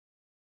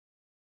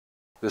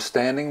The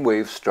standing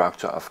wave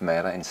structure of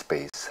matter in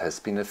space has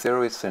been a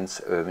theory since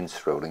Erwin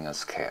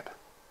Schrödinger's cat.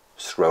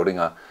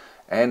 Schrödinger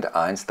and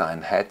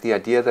Einstein had the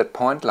idea that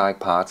point-like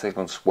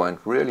particles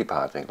weren't really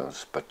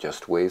particles, but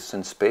just waves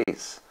in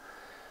space.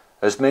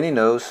 As many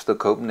knows, the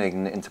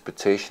Copenhagen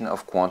interpretation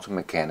of quantum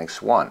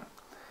mechanics won.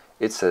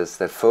 It says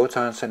that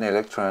photons and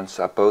electrons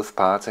are both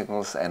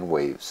particles and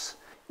waves.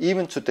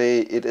 Even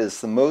today it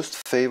is the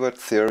most favored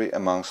theory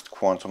amongst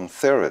quantum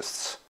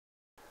theorists.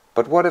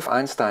 But what if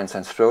Einstein's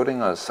and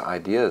Schrödinger's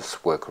ideas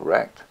were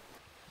correct?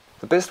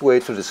 The best way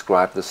to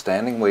describe the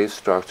standing wave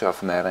structure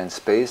of matter in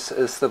space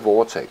is the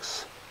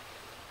vortex.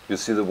 You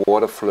see the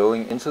water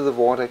flowing into the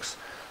vortex,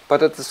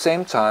 but at the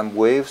same time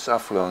waves are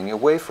flowing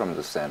away from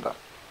the center.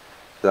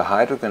 The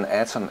hydrogen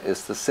atom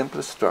is the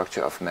simplest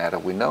structure of matter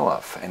we know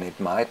of, and it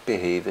might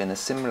behave in a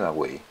similar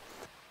way.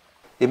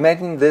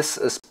 Imagine this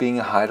as being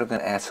a hydrogen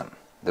atom,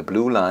 the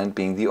blue line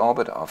being the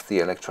orbit of the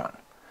electron.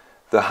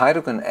 The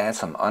hydrogen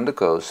atom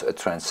undergoes a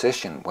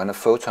transition when a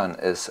photon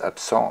is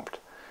absorbed.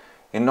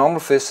 In normal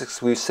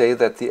physics we say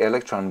that the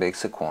electron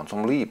makes a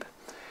quantum leap.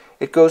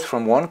 It goes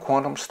from one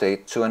quantum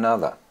state to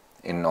another.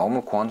 In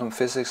normal quantum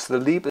physics the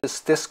leap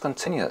is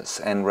discontinuous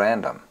and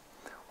random.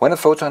 When a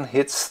photon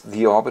hits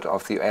the orbit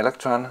of the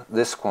electron,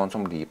 this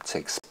quantum leap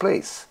takes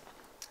place.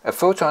 A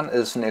photon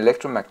is an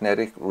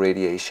electromagnetic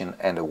radiation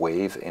and a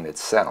wave in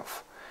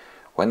itself.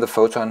 When the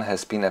photon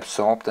has been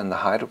absorbed in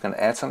the hydrogen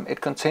atom, it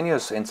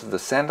continues into the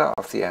center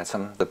of the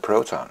atom, the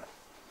proton.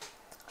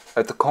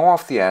 At the core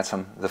of the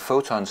atom, the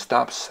photon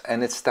stops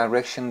and its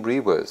direction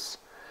reverses.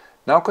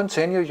 Now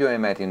continue your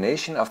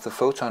imagination of the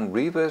photon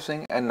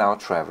reversing and now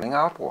traveling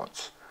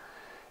outwards.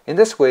 In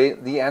this way,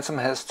 the atom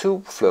has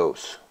two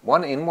flows,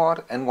 one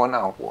inward and one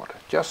outward,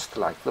 just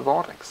like the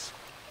vortex.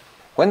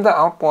 When the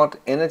outward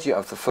energy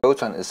of the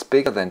photon is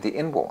bigger than the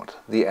inward,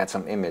 the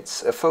atom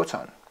emits a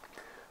photon.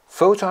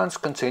 Photons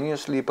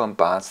continuously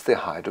bombard the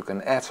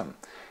hydrogen atom,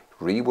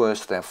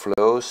 reverse their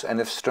flows,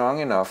 and if strong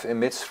enough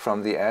emits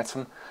from the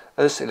atom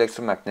as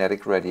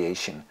electromagnetic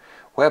radiation,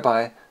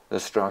 whereby the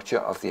structure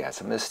of the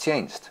atom is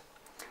changed.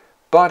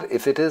 But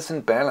if it is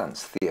in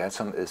balance, the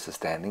atom is a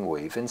standing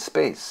wave in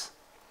space.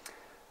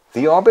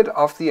 The orbit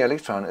of the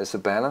electron is a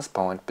balance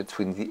point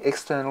between the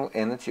external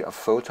energy of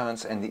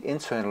photons and the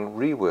internal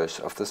reverse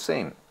of the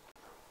same.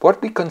 What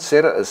we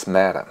consider as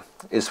matter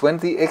is when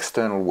the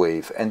external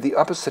wave and the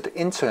opposite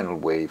internal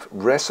wave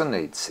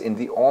resonates in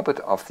the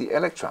orbit of the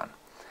electron.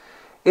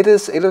 It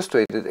is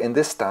illustrated in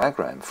this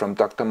diagram from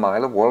Dr.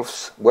 Myler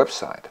Wolff's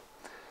website.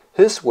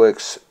 His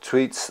works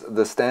treats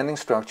the standing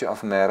structure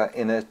of matter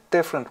in a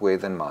different way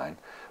than mine,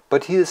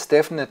 but he is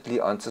definitely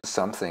onto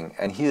something,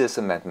 and he is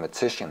a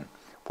mathematician,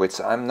 which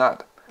I'm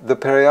not. The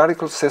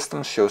periodical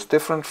system shows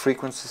different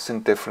frequencies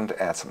in different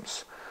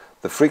atoms.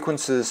 The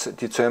frequencies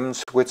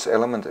determines which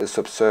element is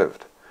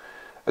observed.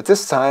 At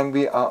this time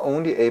we are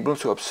only able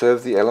to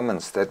observe the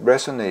elements that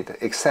resonate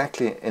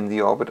exactly in the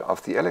orbit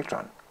of the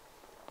electron.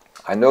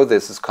 I know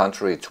this is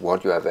contrary to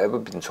what you have ever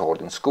been taught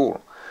in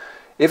school.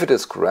 If it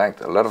is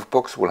correct, a lot of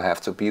books will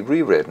have to be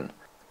rewritten.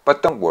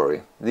 But don't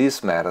worry,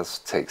 these matters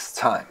takes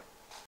time.